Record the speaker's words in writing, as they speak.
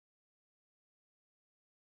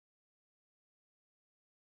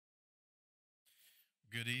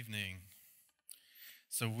Good evening.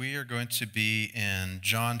 So we are going to be in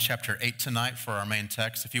John chapter 8 tonight for our main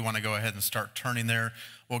text. If you want to go ahead and start turning there,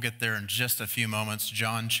 we'll get there in just a few moments.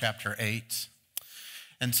 John chapter 8.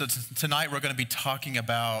 And so tonight we're going to be talking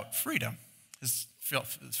about freedom. It's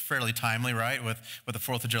fairly timely, right, with the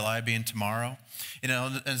 4th of July being tomorrow. You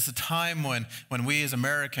know, it's a time when we as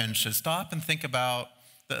Americans should stop and think about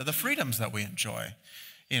the freedoms that we enjoy.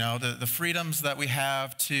 You know, the freedoms that we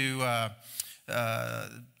have to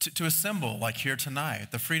assemble, like here tonight.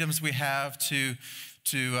 The freedoms we have to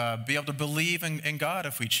be able to believe in God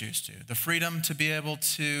if we choose to. The freedom to be able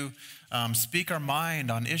to speak our mind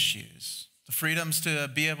on issues. The freedoms to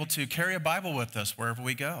be able to carry a Bible with us wherever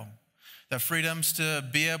we go. The freedoms to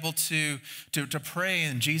be able to pray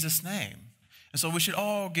in Jesus' name. And so we should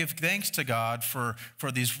all give thanks to God for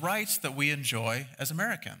these rights that we enjoy as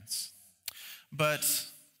Americans. But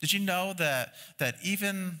did you know that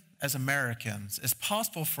even as Americans, it's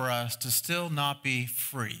possible for us to still not be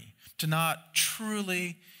free, to not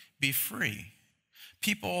truly be free?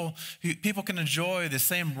 People can enjoy the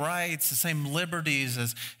same rights, the same liberties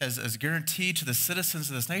as guaranteed to the citizens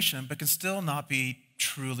of this nation, but can still not be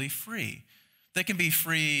truly free. They can be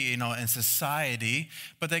free, in society,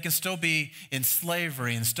 but they can still be in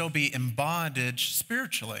slavery and still be in bondage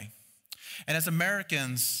spiritually. And as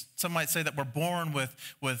Americans, some might say that we're born with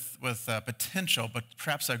potential, but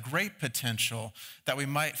perhaps a great potential that we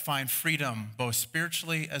might find freedom both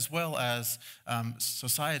spiritually as well as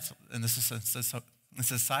society.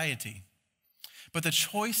 But the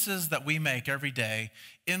choices that we make every day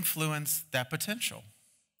influence that potential.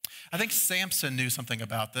 I think Samson knew something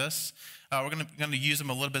about this. We're going to use him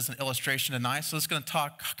a little bit as an illustration tonight. So let's going to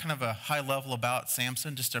talk kind of a high level about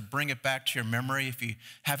Samson, just to bring it back to your memory if you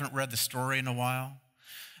haven't read the story in a while.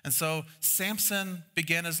 And so Samson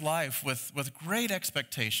began his life with great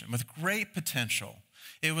expectation, with great potential.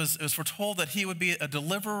 It was foretold that he would be a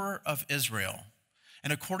deliverer of Israel.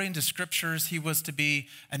 And according to scriptures, he was to be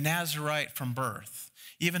a Nazirite from birth.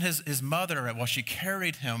 Even his mother, while she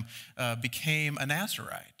carried him, became a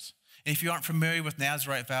Nazirite. And if you aren't familiar with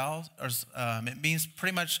Nazirite vows, it means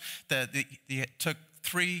pretty much that they took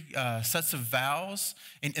 3 sets of vows,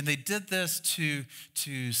 and they did this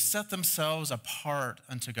to set themselves apart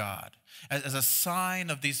unto God. As a sign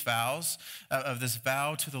of these vows, of this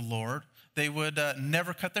vow to the Lord, they would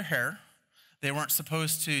never cut their hair. They weren't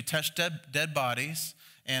supposed to touch dead bodies,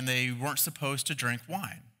 and they weren't supposed to drink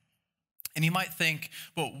wine. And you might think,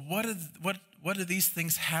 well, what do these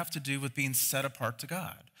things have to do with being set apart to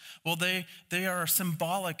God? Well, they are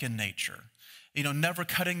symbolic in nature. Never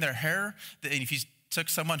cutting their hair. If you took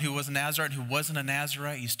someone who was a Nazirite and who wasn't a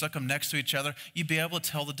Nazirite, you stuck them next to each other, you'd be able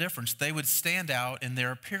to tell the difference. They would stand out in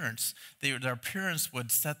their appearance. Their appearance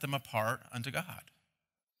would set them apart unto God.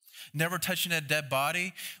 Never touching a dead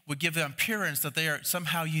body would give the appearance that they are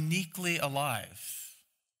somehow uniquely alive.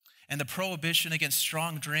 And the prohibition against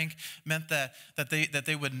strong drink meant that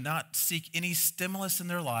they would not seek any stimulus in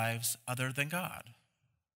their lives other than God.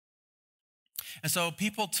 And so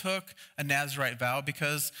people took a Nazirite vow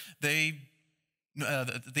because the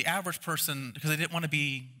average person, because they didn't want to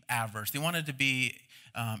be average. They wanted to be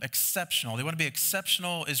exceptional. They wanted to be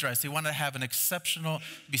exceptional Israelites. They wanted to have be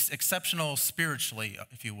exceptional spiritually,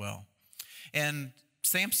 if you will. And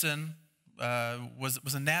Samson was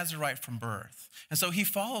a Nazirite from birth. And so he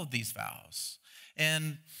followed these vows.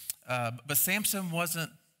 But Samson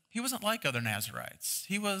wasn't like other Nazirites.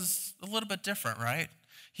 He was a little bit different, right?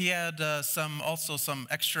 He had some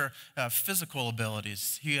extra physical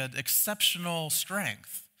abilities. He had exceptional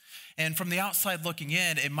strength. And from the outside looking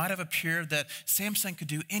in, it might have appeared that Samson could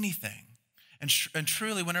do anything. And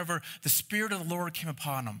truly, whenever the Spirit of the Lord came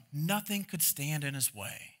upon him, nothing could stand in his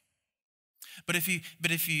way. But if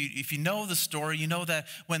you know the story, you know that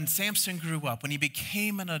when Samson grew up, when he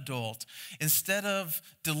became an adult, instead of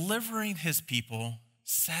delivering his people,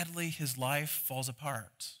 sadly, his life falls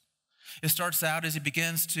apart. It starts out as he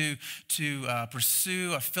begins to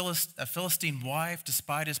pursue a Philistine wife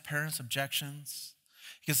despite his parents' objections.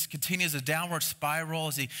 He continues a downward spiral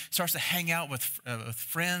as he starts to hang out with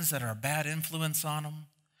friends that are a bad influence on him.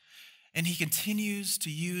 And he continues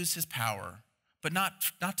to use his power, but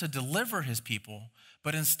not to deliver his people,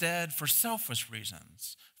 but instead for selfish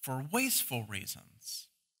reasons, for wasteful reasons.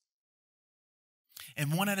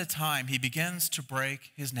 And one at a time, he begins to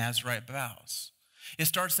break his Nazirite vows. It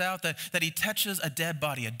starts out that he touches a dead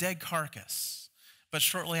body, a dead carcass. But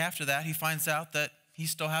shortly after that, he finds out that he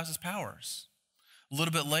still has his powers. A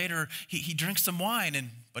little bit later, he drinks some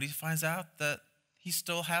wine, but he finds out that he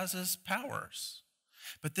still has his powers.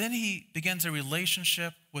 But then he begins a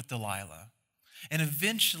relationship with Delilah. And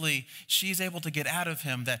eventually, she's able to get out of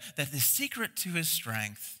him that the secret to his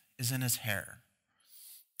strength is in his hair.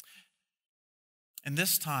 And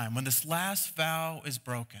this time, when this last vow is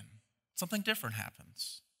broken, something different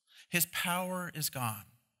happens. His power is gone.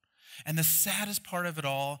 And the saddest part of it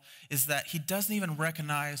all is that he doesn't even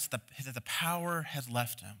recognize that the power had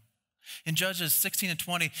left him. In Judges 16 and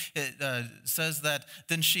 20, it says that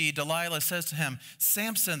then Delilah says to him,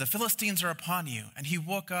 Samson, the Philistines are upon you. And he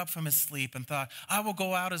woke up from his sleep and thought, I will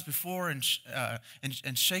go out as before and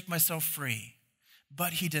shake myself free.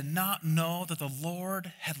 But he did not know that the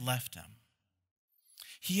Lord had left him.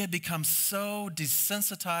 He had become so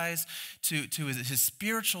desensitized to his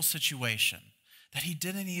spiritual situation that he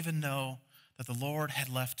didn't even know that the Lord had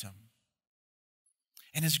left him.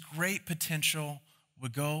 And his great potential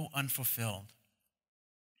would go unfulfilled.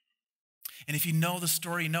 And if you know the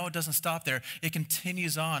story, you know it doesn't stop there. It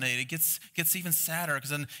continues on. It gets even sadder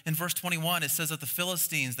because in verse 21, it says that the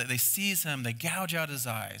Philistines, that they seize him, they gouge out his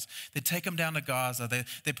eyes, they take him down to Gaza,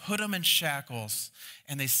 they put him in shackles,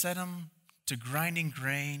 and they set him to grinding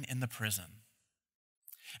grain in the prison.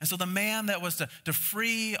 And so the man that was to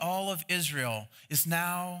free all of Israel is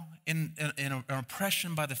now in an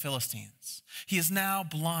oppression by the Philistines. He is now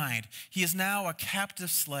blind. He is now a captive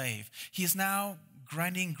slave. He is now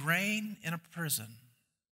grinding grain in a prison.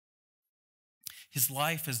 His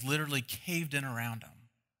life is literally caved in around him.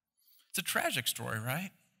 It's a tragic story,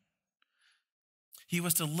 right? He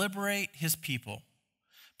was to liberate his people,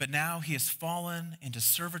 but now he has fallen into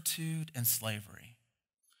servitude and slavery.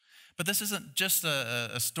 But this isn't just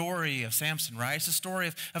a story of Samson, right? It's a story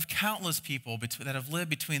of countless people that have lived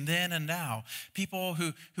between then and now. People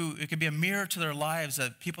who it could be a mirror to their lives,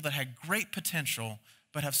 people that had great potential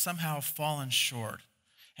but have somehow fallen short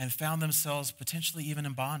and found themselves potentially even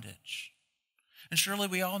in bondage. And surely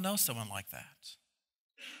we all know someone like that.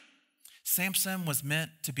 Samson was meant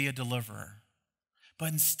to be a deliverer,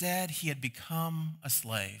 but instead he had become a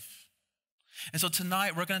slave. And so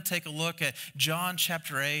tonight we're going to take a look at John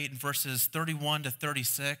chapter 8 verses 31 to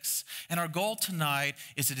 36. And our goal tonight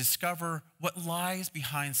is to discover what lies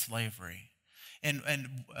behind slavery and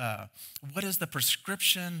what is the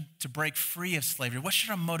prescription to break free of slavery. What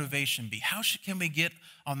should our motivation be? How can we get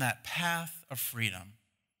on that path of freedom?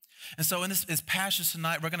 And so in this passage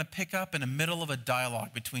tonight, we're going to pick up in the middle of a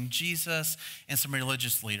dialogue between Jesus and some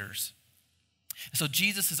religious leaders. So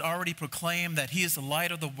Jesus has already proclaimed that he is the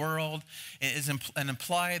light of the world and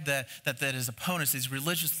implied that his opponents, these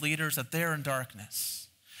religious leaders, that they're in darkness.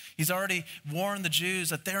 He's already warned the Jews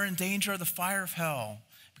that they're in danger of the fire of hell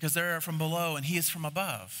because they're from below and he is from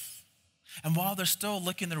above. And while they're still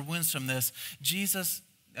licking their wounds from this, Jesus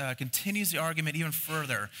continues the argument even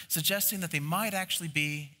further, suggesting that they might actually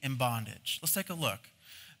be in bondage. Let's take a look.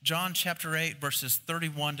 John chapter 8, verses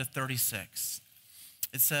 31 to 36.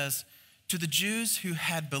 It says, to the Jews who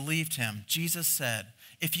had believed him, Jesus said,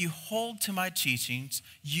 if you hold to my teachings,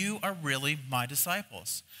 you are really my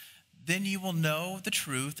disciples. Then you will know the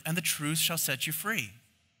truth, and the truth shall set you free.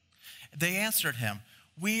 They answered him,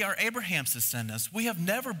 we are Abraham's descendants. We have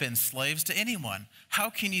never been slaves to anyone. How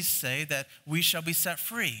can you say that we shall be set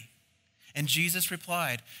free? And Jesus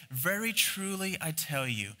replied, very truly I tell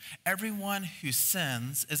you, everyone who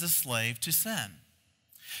sins is a slave to sin.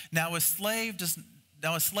 Now a slave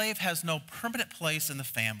has no permanent place in the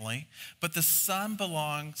family, but the son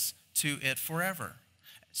belongs to it forever.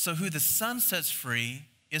 So who the son sets free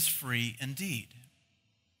is free indeed.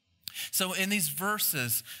 So in these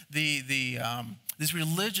verses, these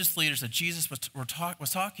religious leaders that Jesus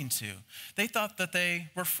was talking to, they thought that they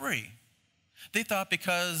were free. They thought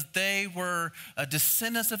because they were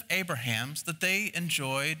descendants of Abraham's that they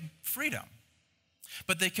enjoyed freedom.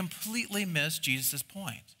 But they completely missed Jesus'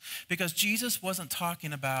 point because Jesus wasn't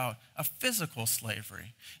talking about a physical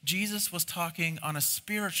slavery. Jesus was talking on a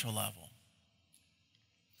spiritual level.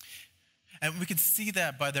 And we can see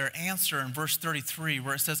that by their answer in verse 33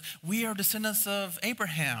 where it says, we are descendants of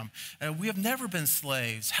Abraham. We have never been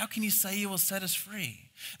slaves. How can you say you will set us free?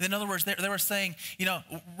 In other words, they were saying,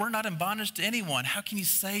 we're not in bondage to anyone. How can you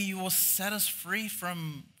say you will set us free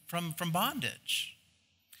from bondage?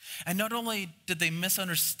 And not only did they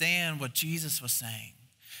misunderstand what Jesus was saying,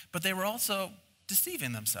 but they were also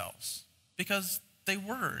deceiving themselves because they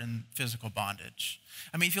were in physical bondage.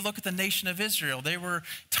 I mean, if you look at the nation of Israel, they were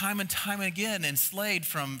time and time again enslaved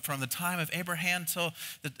from the time of Abraham till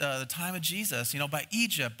the time of Jesus, by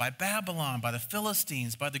Egypt, by Babylon, by the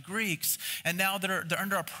Philistines, by the Greeks, and now they're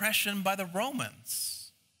under oppression by the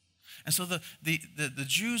Romans. And so the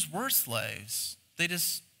Jews were slaves. They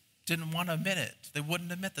just didn't want to admit it. They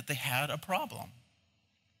wouldn't admit that they had a problem.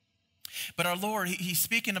 But our Lord, he's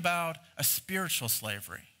speaking about a spiritual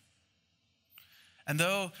slavery. And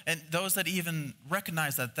those that even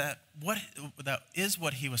recognize that is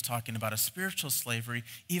what he was talking about, a spiritual slavery,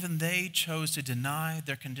 even they chose to deny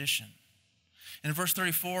their condition. In verse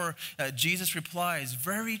 34, Jesus replies,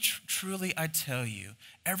 "Very truly I tell you,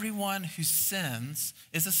 everyone who sins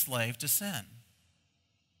is a slave to sin."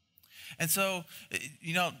 And so,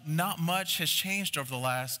 not much has changed over the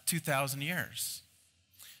last 2,000 years.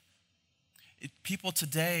 People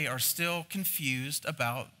today are still confused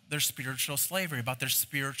about their spiritual slavery, about their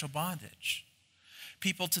spiritual bondage.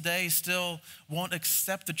 People today still won't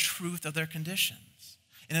accept the truth of their conditions.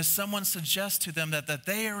 And if someone suggests to them that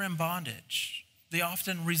they are in bondage, they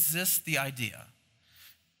often resist the idea.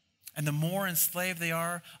 And the more enslaved they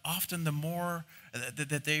are, often the more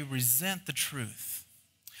that they resent the truth.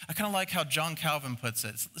 I kind of like how John Calvin puts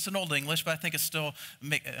it. It's an old English, but I think it still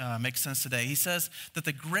makes sense today. He says that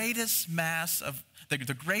the greater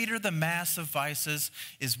the mass of vices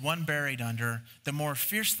is one buried under, the more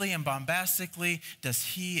fiercely and bombastically does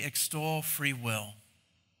he extol free will.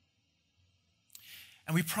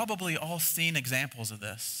 And we've probably all seen examples of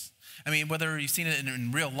this. I mean, whether you've seen it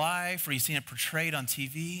in real life or you've seen it portrayed on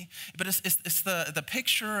TV, but it's the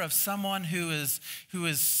picture of someone who is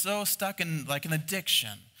so stuck in like an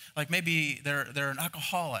addiction, like maybe they're an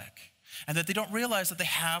alcoholic, and that they don't realize that they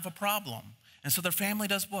have a problem. And so their family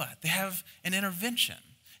does what? They have an intervention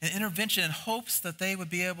in hopes that they would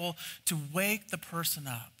be able to wake the person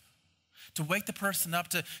up,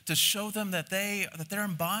 to show them that they're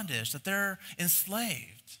in bondage, that they're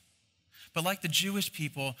enslaved. But like the Jewish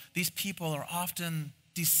people, these people are often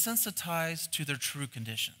desensitized to their true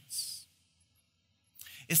conditions.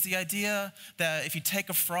 It's the idea that if you take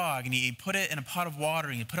a frog and you put it in a pot of water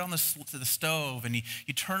and you put it on the stove and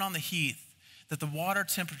you turn on the heat, that the water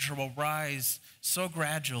temperature will rise so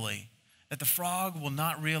gradually that the frog will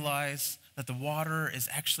not realize that the water is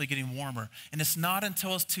actually getting warmer. And it's not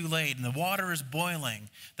until it's too late and the water is boiling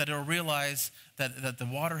that it'll realize that the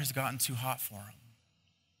water has gotten too hot for him.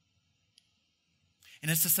 And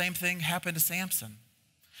it's the same thing happened to Samson.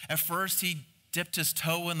 At first, he dipped his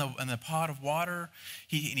toe in the pot of water.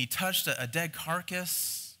 He touched a dead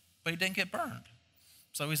carcass, but he didn't get burned.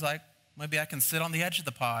 So he's like, maybe I can sit on the edge of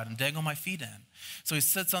the pot and dangle my feet in. So he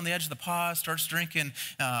sits on the edge of the pot, starts drinking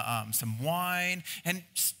some wine, and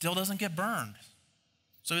still doesn't get burned.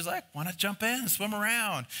 So he's like, why not jump in and swim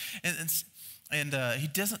around? And he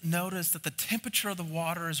doesn't notice that the temperature of the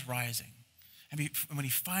water is rising. And when he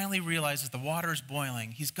finally realizes the water is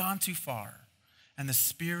boiling, he's gone too far, and the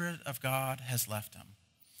Spirit of God has left him.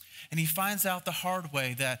 And he finds out the hard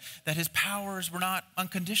way that his powers were not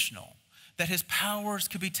unconditional, that his powers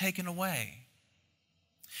could be taken away.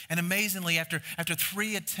 And amazingly, after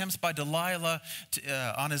 3 attempts by Delilah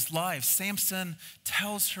on his life, Samson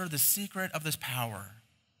tells her the secret of this power.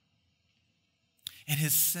 And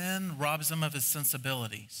his sin robs him of his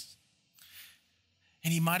sensibilities.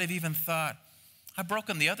 And he might have even thought, I've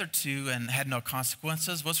broken the other 2 and had no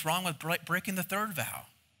consequences. What's wrong with breaking the 3rd vow?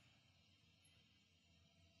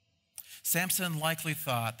 Samson likely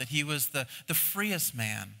thought that he was the freest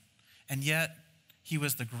man, and yet he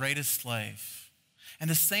was the greatest slave. And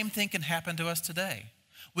the same thing can happen to us today.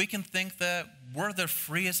 We can think that we're the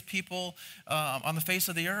freest people on the face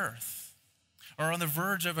of the earth, or on the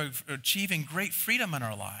verge of achieving great freedom in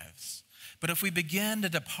our lives. But if we begin to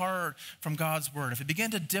depart from God's word, if we begin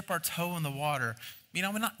to dip our toe in the water, we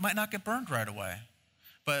might not get burned right away.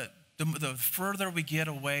 But the further we get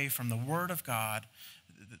away from the word of God,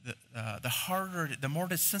 the more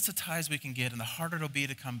desensitized we can get and the harder it'll be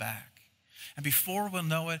to come back. And before we'll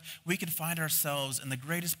know it, we can find ourselves in the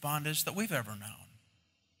greatest bondage that we've ever known.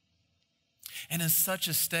 And in such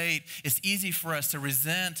a state, it's easy for us to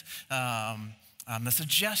resent the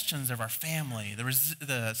suggestions of our family,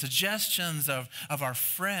 the suggestions of our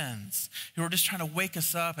friends who are just trying to wake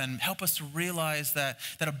us up and help us to realize that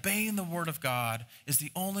obeying the word of God is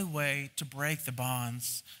the only way to break the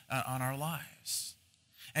bonds on our lives.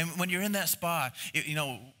 And when you're in that spot,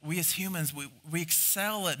 we as humans, we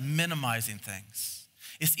excel at minimizing things.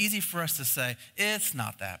 It's easy for us to say, it's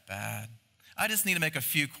not that bad. I just need to make a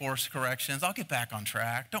few course corrections. I'll get back on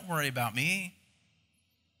track. Don't worry about me.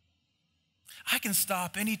 I can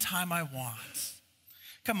stop anytime I want.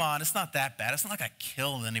 Come on, it's not that bad. It's not like I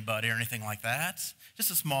killed anybody or anything like that.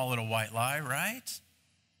 Just a small little white lie, right?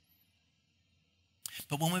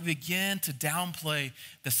 But when we begin to downplay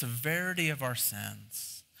the severity of our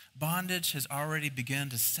sins, bondage has already begun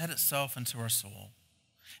to set itself into our soul.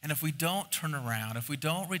 And if we don't turn around, if we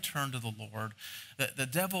don't return to the Lord, the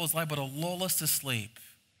devil is liable to lull us to sleep.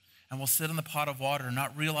 and we'll sit in the pot of water and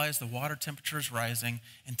not realize the water temperature is rising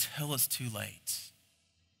until it's too late.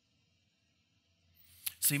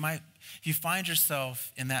 So if you find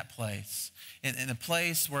yourself in that place, in a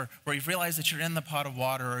place where you realize that you're in the pot of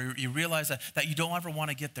water, or you realize that you don't ever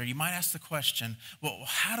want to get there, you might ask the question, well,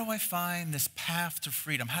 how do I find this path to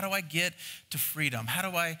freedom? How do I get to freedom? How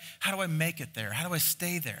do I make it there? How do I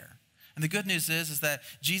stay there? And the good news is that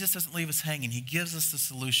Jesus doesn't leave us hanging. He gives us the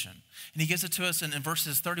solution. And he gives it to us in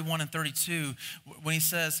verses 31 and 32 when he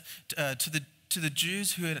says to the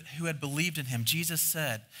Jews who had believed in him, Jesus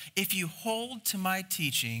said, "If you hold to my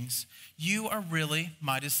teachings, you are really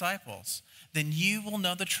my disciples. Then you will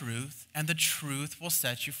know the truth, and the truth will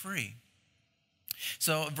set you free."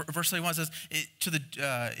 So verse 31 says,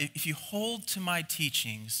 if you hold to my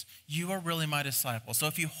teachings, you are really my disciples. So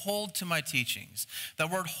if you hold to my teachings,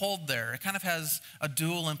 that word hold there, it kind of has a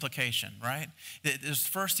dual implication, right?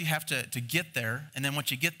 First you have to get there, and then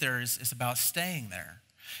once you get there, it's about staying there.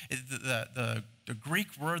 The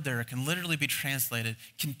Greek word there can literally be translated,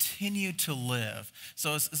 continue to live.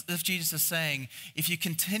 So it's as if Jesus is saying, if you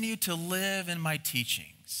continue to live in my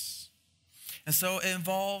teachings. And so it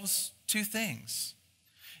involves two things.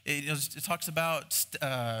 It talks about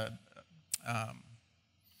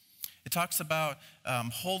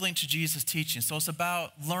holding to Jesus' teachings. So it's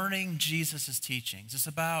about learning Jesus' teachings. It's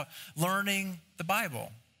about learning the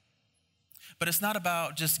Bible. But it's not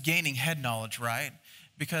about just gaining head knowledge, right?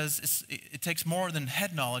 Because it takes more than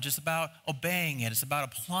head knowledge. It's about obeying it. It's about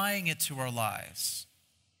applying it to our lives.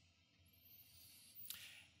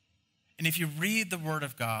 And if you read the Word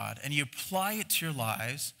of God and you apply it to your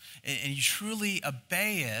lives and you truly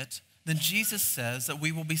obey it, then Jesus says that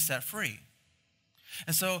we will be set free.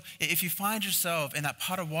 And so if you find yourself in that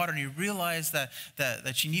pot of water and you realize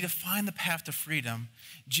that you need to find the path to freedom,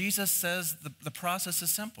 Jesus says the process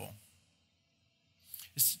is simple.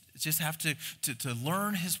 It's just have to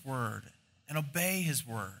learn his word and obey his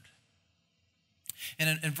word.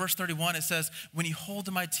 And in verse 31, it says, when you hold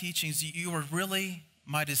to my teachings, you are really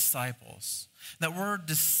my disciples. That word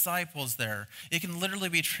disciples there, it can literally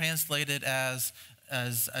be translated as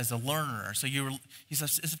a learner. So he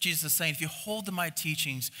says, as if Jesus is saying, if you hold to my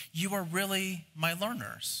teachings, you are really my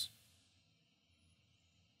learners.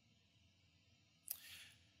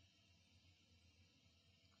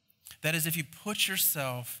 That is, if you put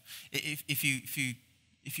yourself, if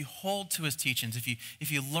you hold to his teachings,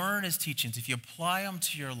 if you learn his teachings, if you apply them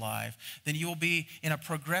to your life, then you will be in a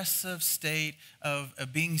progressive state of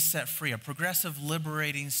being set free, a progressive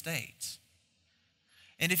liberating state.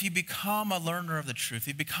 And if you become a learner of the truth, if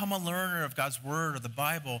you become a learner of God's word or the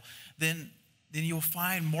Bible, then you'll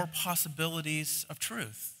find more possibilities of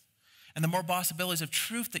truth. And the more possibilities of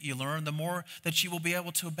truth that you learn, the more that you will be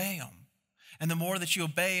able to obey them. And the more that you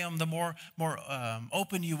obey him, the more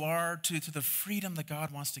open you are to the freedom that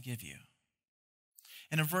God wants to give you.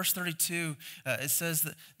 And in verse 32, it says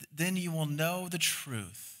that then you will know the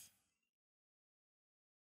truth.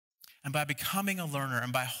 And by becoming a learner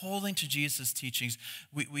and by holding to Jesus' teachings,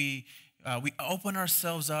 we open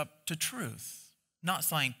ourselves up to truth. Not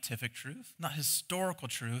scientific truth, not historical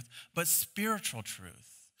truth, but spiritual truth.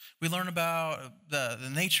 We learn about the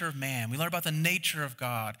nature of man. We learn about the nature of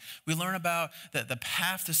God. We learn about the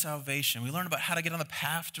path to salvation. We learn about how to get on the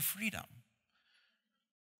path to freedom.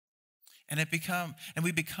 And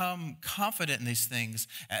we become confident in these things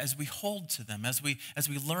as we hold to them, as we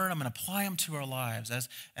learn them and apply them to our lives,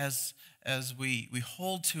 as we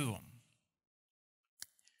hold to them.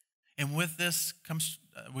 And with this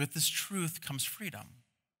truth comes freedom.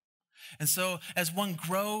 And so as one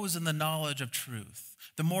grows in the knowledge of truth,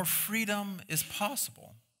 the more freedom is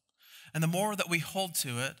possible. And the more that we hold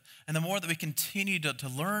to it, and the more that we continue to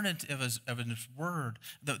learn of his word,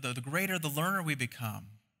 the greater the learner we become,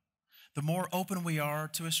 the more open we are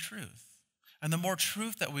to his truth. And the more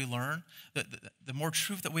truth that we learn, the more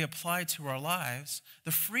truth that we apply to our lives,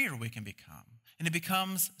 the freer we can become. And it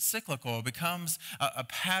becomes cyclical. It becomes a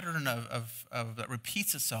pattern that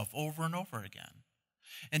repeats itself over and over again.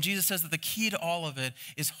 And Jesus says that the key to all of it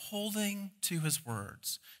is holding to his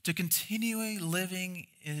words, to continually living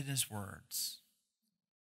in his words.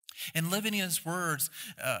 And living in his words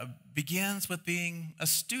begins with being a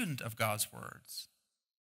student of God's words.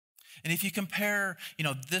 And if you compare,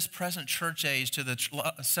 this present church age to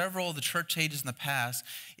several of the church ages in the past,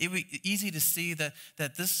 it would be easy to see that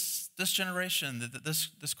this generation, that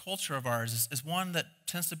this culture of ours is one that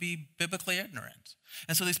tends to be biblically ignorant.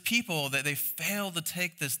 And so these people, they fail to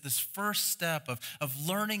take this first step of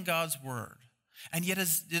learning God's word. And yet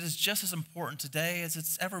it is just as important today as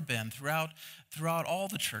it's ever been throughout all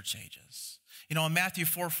the church ages. In Matthew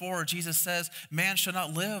 4:4, Jesus says, man shall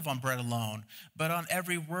not live on bread alone, but on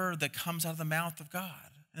every word that comes out of the mouth of God.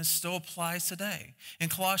 And it still applies today. In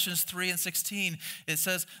Colossians 3:16, it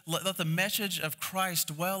says, let the message of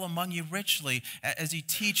Christ dwell among you richly as you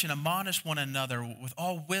teach and admonish one another with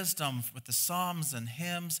all wisdom, with the psalms and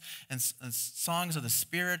hymns and songs of the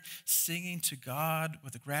Spirit, singing to God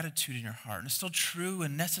with a gratitude in your heart. And it's still true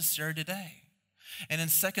and necessary today. And in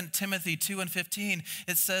 2 Timothy 2:15,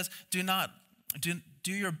 it says,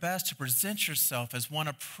 do your best to present yourself as one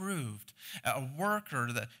approved, a worker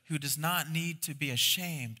who does not need to be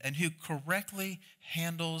ashamed and who correctly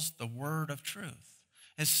handles the word of truth.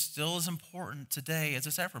 It's still as important today as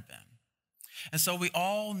it's ever been. And so we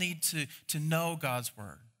all need to know God's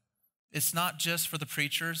word. It's not just for the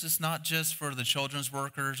preachers. It's not just for the children's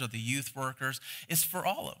workers or the youth workers. It's for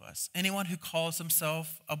all of us, anyone who calls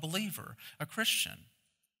himself a believer, a Christian.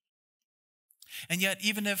 And yet,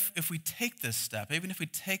 even if we take this step, even if we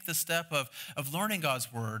take the step of learning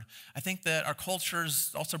God's word, I think that our culture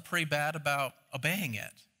is also pretty bad about obeying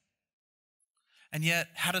it. And yet,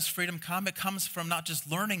 how does freedom come? It comes from not just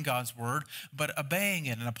learning God's word, but obeying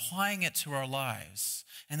it and applying it to our lives.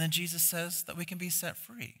 And then Jesus says that we can be set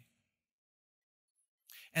free.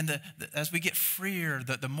 And as we get freer,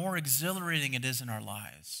 the more exhilarating it is in our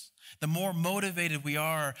lives, the more motivated we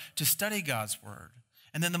are to study God's word.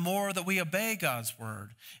 And then the more that we obey God's word,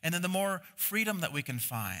 and then the more freedom that we can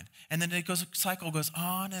find. And then cycle goes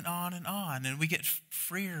on and on and on, and we get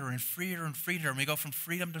freer and freer and freer, and we go from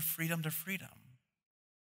freedom to freedom to freedom.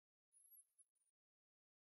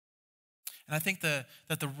 And I think that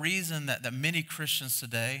the reason that many Christians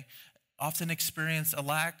today often experience a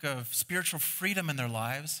lack of spiritual freedom in their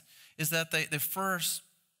lives is that they first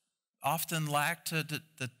often lack the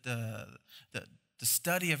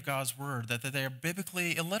study of God's word, that they are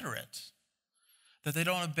biblically illiterate, that they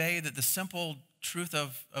don't obey the simple truth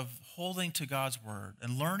of holding to God's word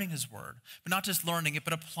and learning his word, but not just learning it,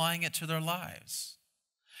 but applying it to their lives.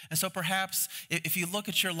 And so perhaps if you look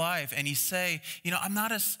at your life and you say, I'm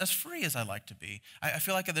not as free as I like to be. I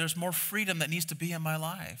feel like there's more freedom that needs to be in my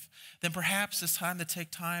life. Then perhaps it's time to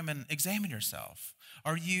take time and examine yourself.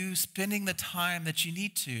 Are you spending the time that you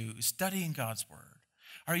need to studying God's word?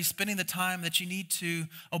 Are you spending the time that you need to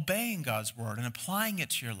obeying God's word and applying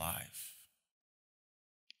it to your life?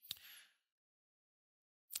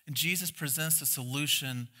 And Jesus presents a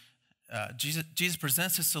solution. Jesus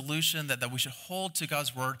presents a solution that we should hold to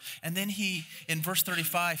God's word. And then in verse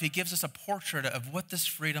 35, he gives us a portrait of what this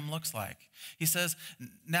freedom looks like. He says,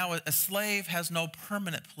 now a slave has no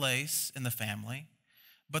permanent place in the family,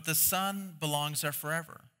 but the son belongs there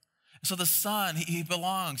forever. So the son, he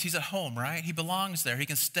belongs. He's at home, right? He belongs there. He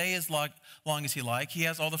can stay as long as he likes. He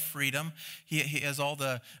has all the freedom. He has all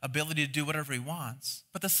the ability to do whatever he wants.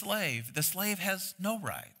 But the slave has no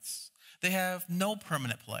rights. They have no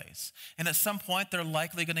permanent place. And at some point, they're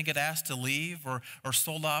likely going to get asked to leave or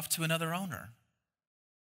sold off to another owner.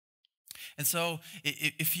 And so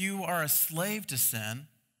if you are a slave to sin,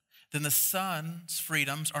 then the son's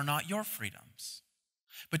freedoms are not your freedoms.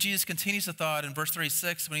 But Jesus continues the thought in verse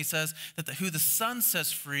 36 when he says that who the Son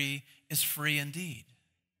sets free is free indeed.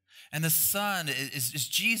 And the Son is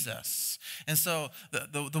Jesus. And so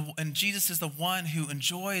and Jesus is the one who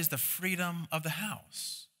enjoys the freedom of the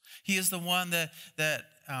house. He is the one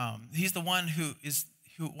he's the one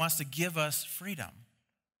who wants to give us freedom.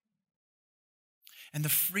 And the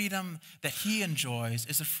freedom that he enjoys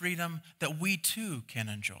is a freedom that we too can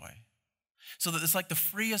enjoy. So that it's like the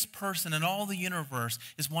freest person in all the universe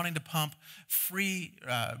is wanting to pump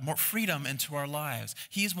more freedom into our lives.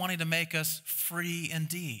 He's wanting to make us free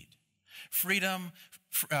indeed. Freedom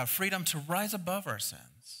to rise above our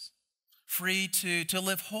sins. Free to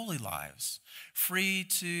live holy lives. Free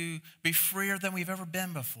to be freer than we've ever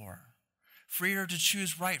been before. Freer to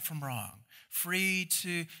choose right from wrong. Free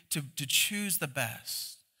to choose the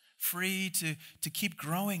best. Free to keep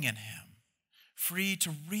growing in him. Free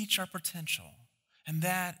to reach our potential. And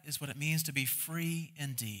that is what it means to be free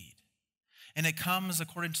indeed. And it comes,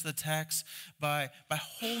 according to the text, by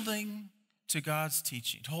holding to God's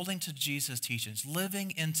teaching, holding to Jesus' teachings,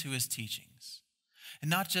 living into his teachings. And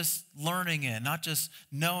not just learning it, not just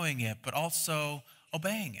knowing it, but also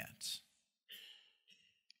obeying it.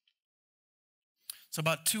 So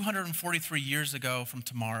about 243 years ago from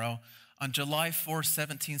tomorrow, on July 4th,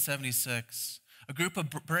 1776, a group of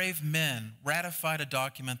brave men ratified a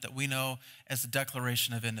document that we know as the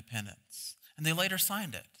Declaration of Independence. And they later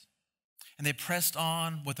signed it. And they pressed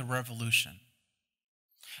on with the revolution.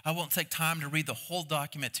 I won't take time to read the whole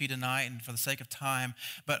document to you tonight and for the sake of time,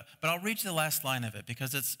 but I'll read you the last line of it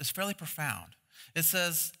because it's fairly profound. It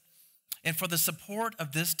says, And for the support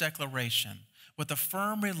of this declaration, with a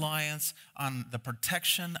firm reliance on the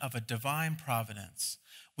protection of a divine providence,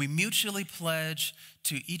 we mutually pledge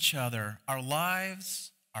to each other our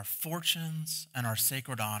lives, our fortunes, and our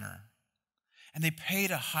sacred honor. And they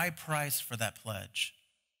paid a high price for that pledge.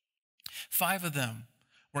 5 of them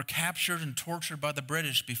were captured and tortured by the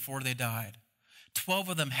British before they died. 12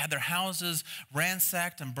 of them had their houses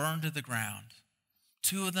ransacked and burned to the ground.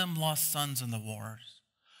 2 of them lost sons in the wars.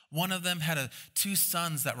 1 of them had 2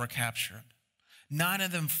 sons that were captured. 9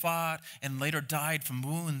 of them fought and later died from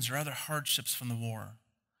wounds or other hardships from the war.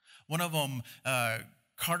 One of them,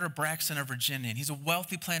 Carter Braxton of Virginia, and he's a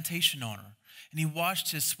wealthy plantation owner, and he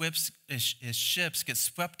watched his ships get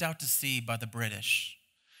swept out to sea by the British.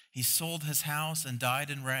 He sold his house and died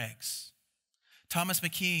in rags. Thomas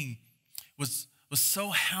McKean was so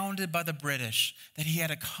hounded by the British that he had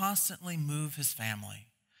to constantly move his family.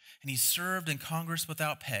 And he served in Congress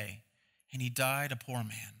without pay, and he died a poor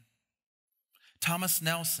man. Thomas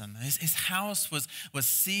Nelson, his house was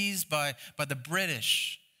seized by the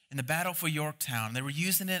British in the battle for Yorktown. They were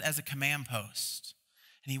using it as a command post.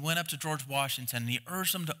 And he went up to George Washington, and he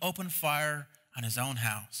urged him to open fire on his own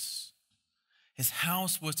house. His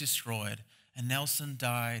house was destroyed, and Nelson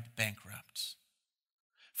died bankrupt.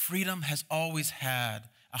 Freedom has always had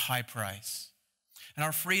a high price. And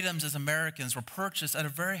our freedoms as Americans were purchased at a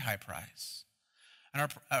very high price,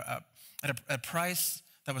 and at a price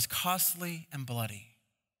that was costly and bloody.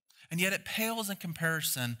 And yet it pales in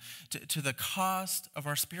comparison to the cost of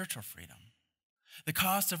our spiritual freedom. The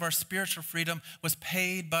cost of our spiritual freedom was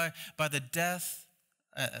paid by the death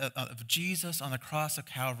of Jesus on the cross of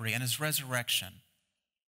Calvary and his resurrection.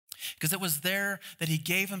 Because it was there that he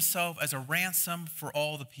gave himself as a ransom for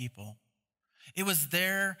all the people. It was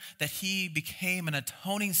there that he became an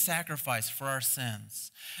atoning sacrifice for our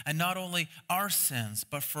sins. And not only our sins,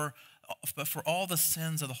 but for all the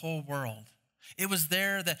sins of the whole world. It was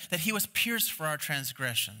there that he was pierced for our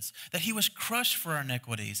transgressions, that he was crushed for our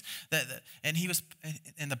iniquities,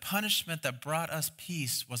 and the punishment that brought us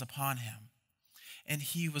peace was upon him. And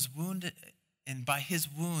he was wounded, and by his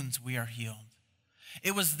wounds we are healed.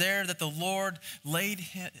 It was there that the Lord laid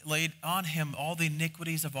on him all the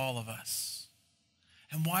iniquities of all of us.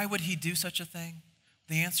 And why would he do such a thing?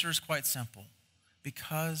 The answer is quite simple.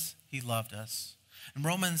 Because he loved us. And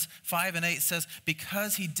Romans 5:8 says,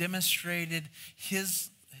 because he demonstrated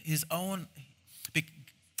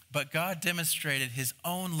but God demonstrated his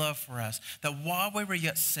own love for us, that while we were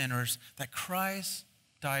yet sinners, that Christ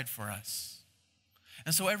died for us.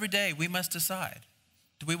 And so every day we must decide,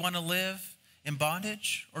 do we want to live in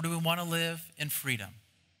bondage or do we want to live in freedom?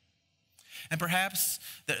 And perhaps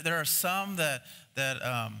there are some that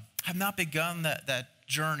have not begun that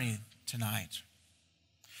journey tonight.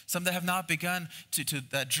 Some that have not begun to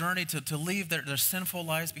that journey to leave their sinful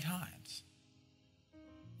lives behind.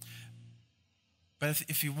 But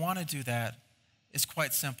if you want to do that, it's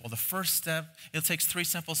quite simple. The first step, it takes 3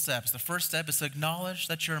 simple steps. The first step is to acknowledge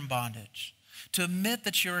that you're in bondage, to admit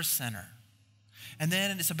that you're a sinner. And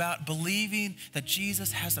then it's about believing that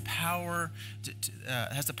Jesus has the power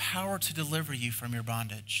to deliver you from your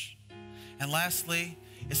bondage. And lastly,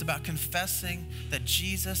 it's about confessing that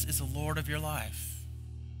Jesus is the Lord of your life.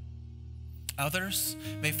 Others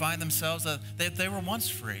may find themselves that they were once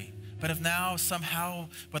free, but have now somehow,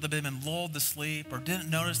 whether they've been lulled to sleep or didn't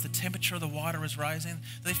notice the temperature of the water was rising,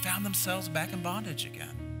 they found themselves back in bondage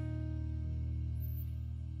again.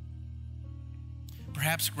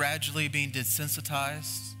 Perhaps gradually being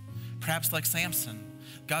desensitized. Perhaps like Samson,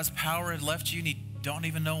 God's power had left you and you don't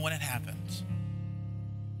even know when it happened.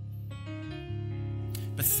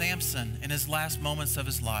 But Samson, in his last moments of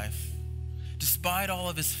his life, despite all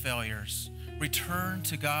of his failures, returned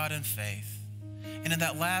to God in faith. And in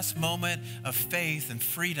that last moment of faith and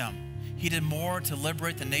freedom, he did more to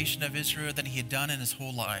liberate the nation of Israel than he had done in his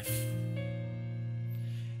whole life.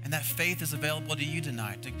 And that faith is available to you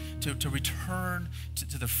tonight, to return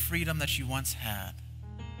to the freedom that you once had.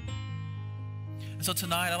 And so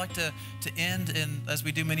tonight, I'd like to end, as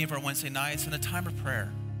we do many of our Wednesday nights, in a time of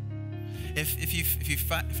prayer. If you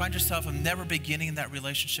find yourself never beginning that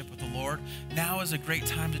relationship with the Lord, now is a great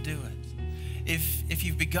time to do it. If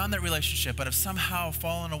you've begun that relationship but have somehow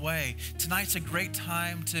fallen away, tonight's a great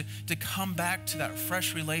time to come back to that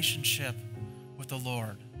fresh relationship with the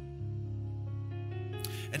Lord.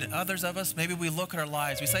 And others of us, maybe we look at our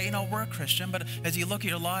lives, we say, we're a Christian, but as you look at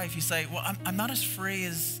your life, you say, well, I'm not as free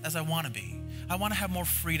as I want to be. I want to have more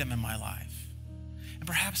freedom in my life. And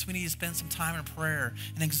perhaps we need to spend some time in prayer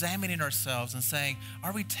and examining ourselves and saying,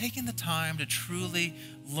 are we taking the time to truly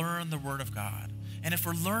learn the Word of God? And if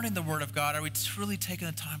we're learning the Word of God, are we truly taking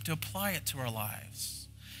the time to apply it to our lives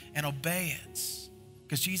and obey it?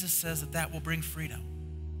 Because Jesus says that that will bring freedom.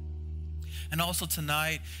 And also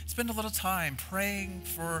tonight, spend a little time praying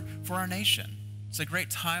for our nation. It's a great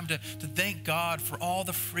time to thank God for all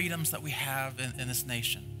the freedoms that we have in this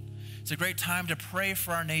nation. It's a great time to pray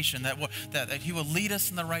for our nation, that He will lead us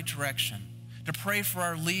in the right direction. To pray for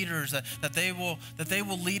our leaders, that they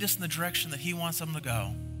will lead us in the direction that He wants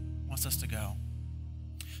us to go.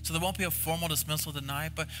 So there won't be a formal dismissal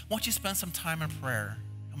tonight, but once you spend some time in prayer,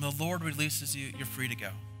 and the Lord releases you, you're free to go.